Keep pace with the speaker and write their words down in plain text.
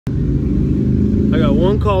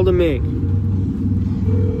one call to make.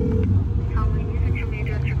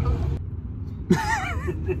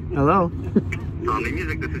 Hello? Zombie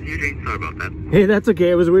Music, this is Eugene. Sorry about that. Hey, that's okay.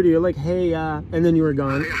 It was weird. You're like, hey, and then you were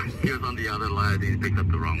gone. Yeah, he was on the other line. He picked up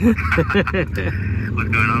the wrong one. What's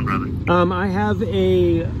going on, brother? I have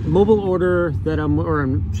a mobile order that I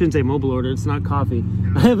shouldn't say mobile order. It's not coffee.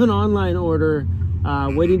 I have an online order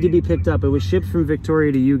waiting to be picked up. It was shipped from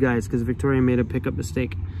Victoria to you guys because Victoria made a pickup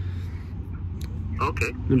mistake. Okay.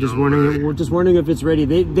 I'm just wondering. We're just wondering if it's ready.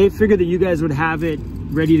 They figured that you guys would have it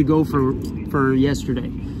ready to go for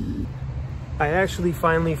yesterday. I actually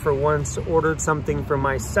finally for once ordered something for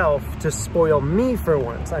myself to spoil me for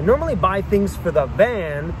once. I normally buy things for the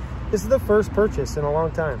van. This is the first purchase in a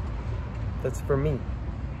long time. That's for me.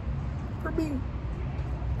 For me.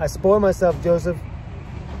 I spoil myself, Joseph.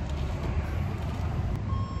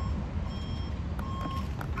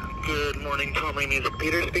 Good morning, Tommy Music.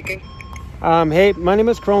 Peter speaking. Hey, my name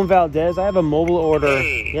is Chrome Valdez. I have a mobile order.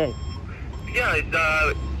 Hey. Yay. Yeah, it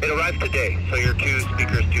arrived today. So your 2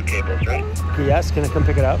 speakers, 2 cables, right? Yes, can I come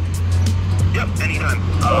pick it up? Yep, anytime.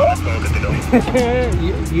 It's all good to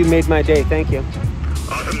go. you made my day, thank you.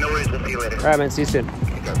 Awesome, no worries. We'll see you later. All right, man, see you soon.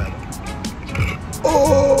 Okay, bye.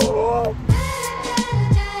 Oh!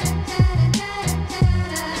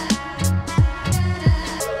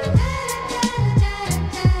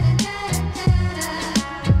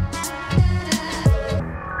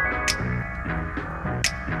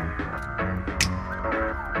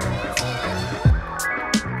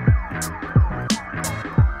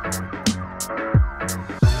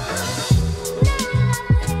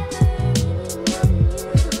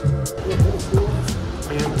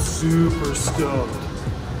 Super stoked.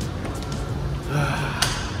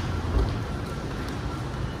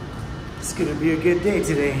 It's gonna be a good day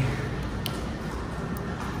today.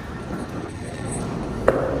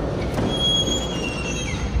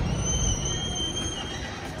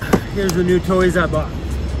 Here's the new toys I bought.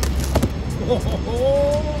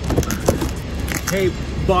 Hey,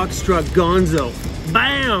 box truck Gonzo.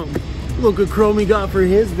 Bam! Look what Chromie got for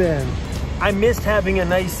his van. I missed having a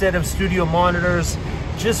nice set of studio monitors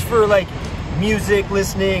just for like music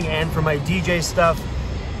listening and for my DJ stuff.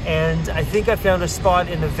 And I think I found a spot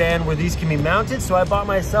in the van where these can be mounted. So I bought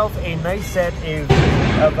myself a nice set of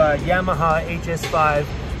Yamaha HS5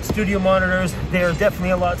 studio monitors. They're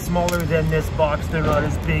definitely a lot smaller than this box. They're not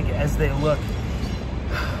as big as they look.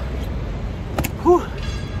 Whew,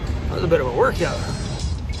 that was a bit of a workout.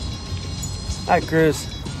 Hi, CRUZ.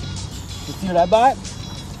 You see what I bought?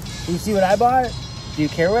 You see what I bought? Do you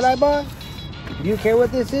care what I bought? Do you care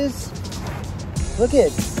what this is? Look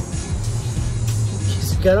it.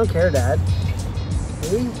 I don't care, Dad.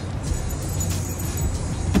 Hey?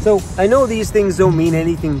 So I know these things don't mean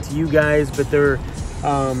anything to you guys, but they're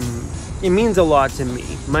it means a lot to me.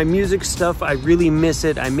 My music stuff, I really miss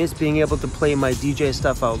it. I miss being able to play my DJ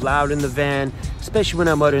stuff out loud in the van, especially when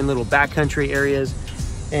I'm out in little backcountry areas.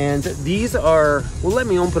 And these are, well, let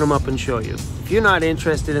me open them up and show you. If you're not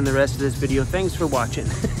interested in the rest of this video, thanks for watching.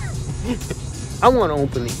 I want to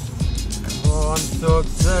open these. Oh, I'm so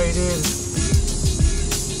excited.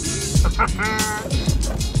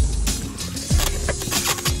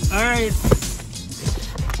 All right.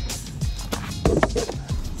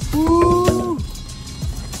 Woo.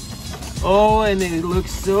 Oh, and it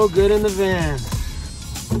looks so good in the van.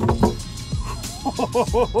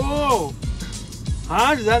 Oh,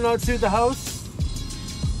 huh? Does that not suit the house?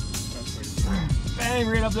 Bang,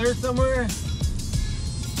 right up there somewhere.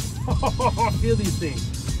 Oh, feel these things.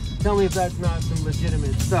 Tell me if that's not some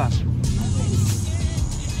legitimate stuff.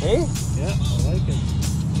 Hey? Yeah, I like it.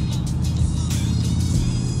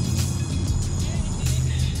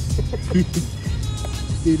 We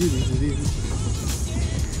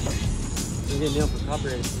didn't nail for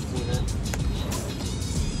copyright.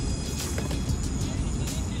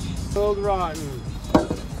 Old rotten.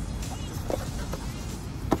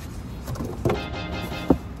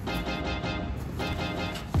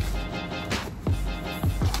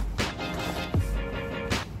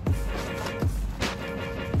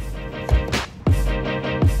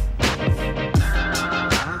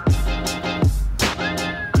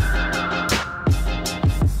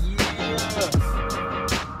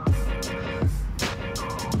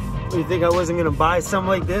 You think I wasn't gonna buy something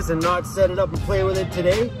like this and not set it up and play with it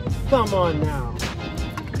today? Come on now.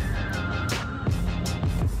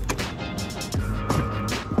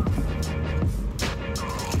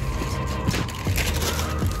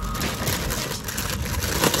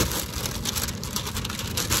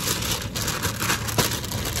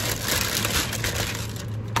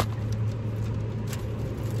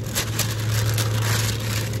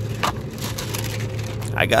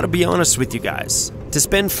 I gotta be honest with you guys, to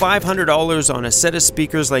spend $500 on a set of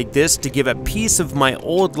speakers like this to give a piece of my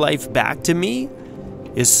old life back to me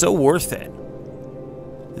is so worth it.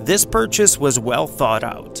 This purchase was well thought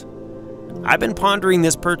out. I've been pondering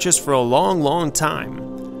this purchase for a long time,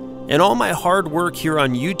 and all my hard work here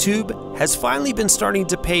on YouTube has finally been starting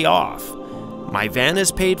to pay off. My van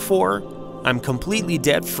is paid for, I'm completely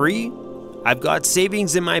debt free, I've got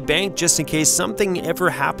savings in my bank just in case something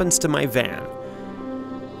ever happens to my van.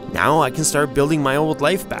 Now I can start building my old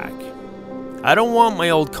life back. I don't want my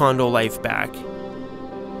old condo life back,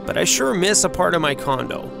 but I sure miss a part of my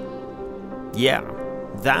condo. Yeah,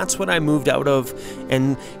 that's what I moved out of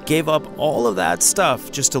and gave up all of that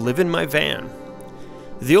stuff just to live in my van.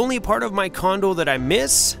 The only part of my condo that I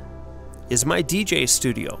miss is my DJ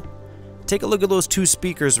studio. Take a look at those two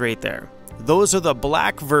speakers right there. Those are the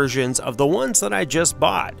black versions of the ones that I just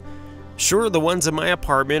bought. Sure, the ones in my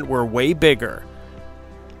apartment were way bigger,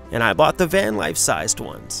 and I bought the VANLIFE sized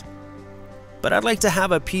ones. But I'd like to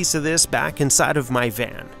have a piece of this back inside of my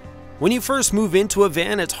van. When you first move into a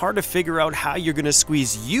van, it's hard to figure out how you're going to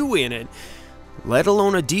squeeze you in it, let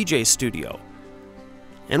alone a DJ studio.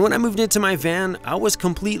 And when I moved into my van, I was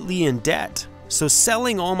completely in debt. So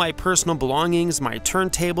selling all my personal belongings, my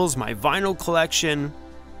turntables, my vinyl collection,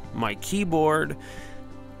 my keyboard,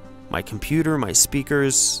 my computer, my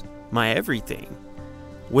speakers, my everything,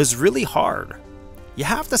 was really hard. You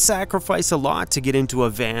have to sacrifice a lot to get into a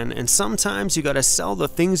van, and sometimes you gotta sell the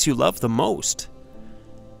things you love the most.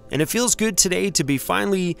 And it feels good today to be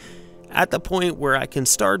finally at the point where I can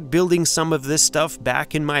start building some of this stuff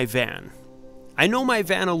back in my van. I know my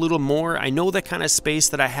van a little more, I know the kind of space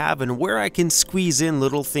that I have and where I can squeeze in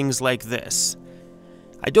little things like this.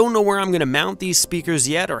 I don't know where I'm going to mount these speakers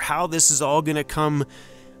yet or how this is all going to come.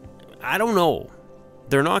 I don't know.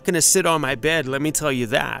 They're not going to sit on my bed, let me tell you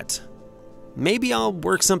that. Maybe I'll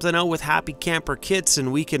work something out with Happy Camper Kits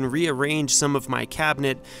and we can rearrange some of my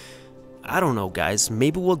cabinet. I don't know, guys.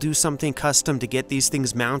 Maybe we'll do something custom to get these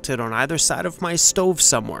things mounted on either side of my stove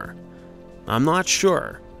somewhere. I'm not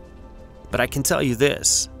sure. But I can tell you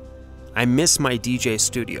this. I miss my DJ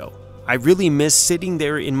studio. I really miss sitting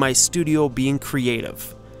there in my studio being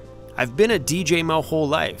creative. I've been a DJ my whole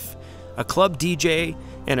life. A club DJ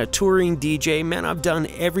and a touring DJ. Man, I've done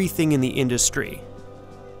everything in the industry.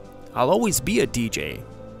 I'll always be a DJ.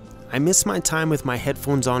 I miss my time with my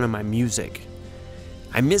headphones on and my music.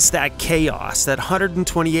 I miss that chaos, that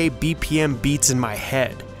 128 BPM beats in my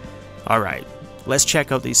head. Alright, let's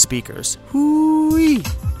check out these speakers. Hoo-wee!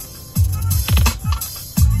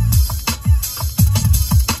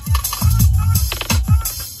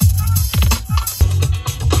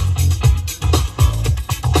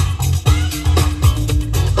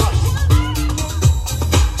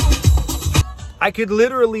 I could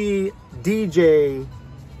literally DJ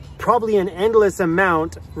probably an endless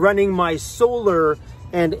amount running my solar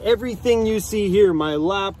and everything you see here, my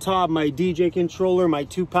laptop, my DJ controller, my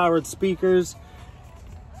 2 powered speakers.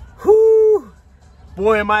 Whoo!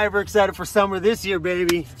 Boy, am I ever excited for summer this year,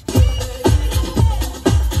 baby.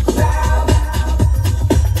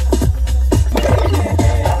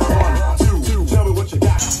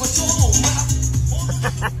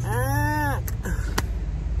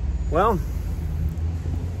 Well,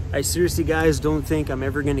 I seriously, guys, don't think I'm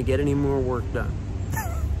ever going to get any more work done.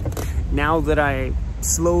 Now that I'm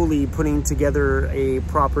slowly putting together a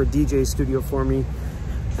proper DJ studio for me,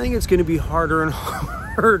 I think it's going to be harder and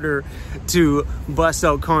harder to bust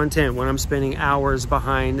out content when I'm spending hours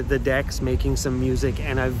behind the decks making some music,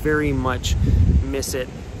 and I very much miss it.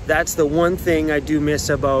 That's the one thing I do miss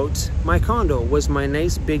about my condo, was my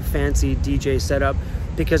nice big fancy DJ setup,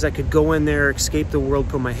 because I could go in there, escape the world,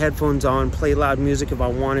 put my headphones on, play loud music if I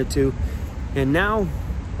wanted to. And now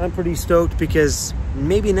I'm pretty stoked because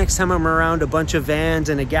maybe next time I'm around a bunch of vans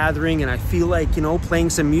and a gathering and I feel like, you know, playing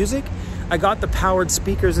some music, I got the powered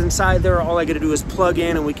speakers inside there. All I gotta do is plug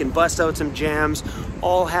in and we can bust out some jams,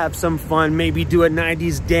 all have some fun, maybe do a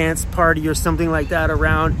 90s dance party or something like that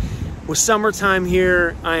around. With summertime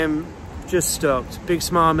here, I am just stoked. Big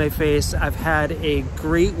smile on my face. I've had a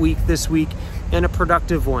great week this week, and a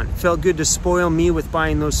productive one. Felt good to spoil me with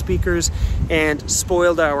buying those speakers, and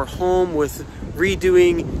spoiled our home with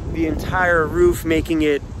redoing the entire roof, making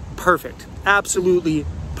it perfect. Absolutely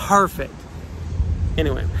perfect.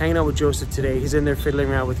 Anyway, hanging out with Joseph today. He's in there fiddling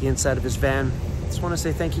around with the inside of his van. Just want to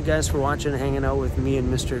say thank you guys for watching and hanging out with me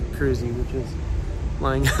and Mr. CRUZ, which is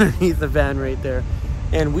lying underneath the van right there.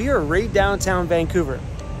 And we are right downtown Vancouver.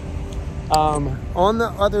 On the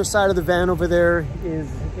other side of the van over there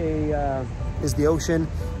is the ocean,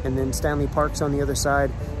 and then Stanley Park's on the other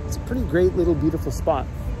side. It's a pretty great little beautiful spot.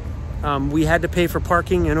 We had to pay for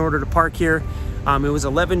parking in order to park here. It was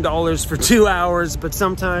 $11 for 2 hours, but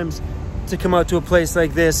sometimes to come out to a place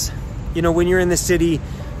like this, you know, when you're in the city,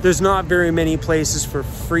 there's not very many places for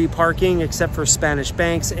free parking except for Spanish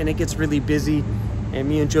banks, and it gets really busy. And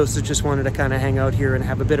me and Joseph just wanted to kind of hang out here and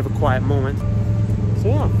have a bit of a quiet moment. So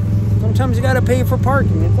yeah, sometimes you gotta pay for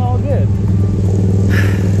parking. It's all good.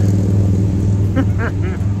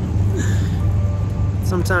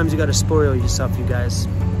 Sometimes you gotta spoil yourself, you guys.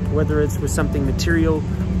 Whether it's with something material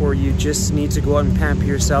or you just need to go out and pamper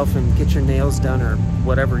yourself and get your nails done or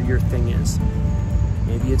whatever your thing is.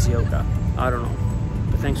 Maybe it's yoga. I don't know.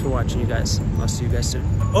 But thanks for watching, you guys. I'll see you guys soon.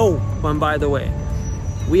 Oh, and by the way,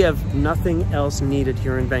 we have nothing else needed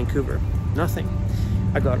here in Vancouver. Nothing.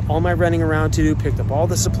 I got all my running around to do, picked up all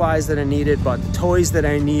the supplies that I needed, bought the toys that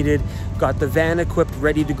I needed, got the van equipped,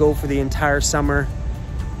 ready to go for the entire summer.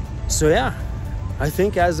 So yeah, I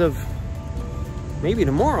think as of maybe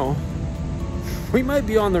tomorrow, we might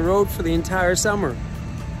be on the road for the entire summer.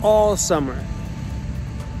 All summer.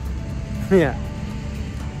 Yeah.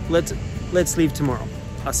 Let's leave tomorrow.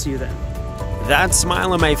 I'll see you then. That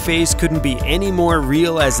smile on my face couldn't be any more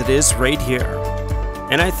real as it is right here.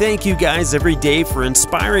 And I thank you guys every day for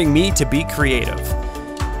inspiring me to be creative.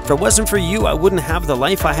 If it wasn't for you, I wouldn't have the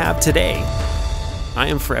life I have today. I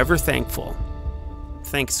am forever thankful.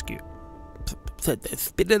 Thanks, you.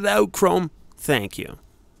 Spit it out, Chrome. Thank you.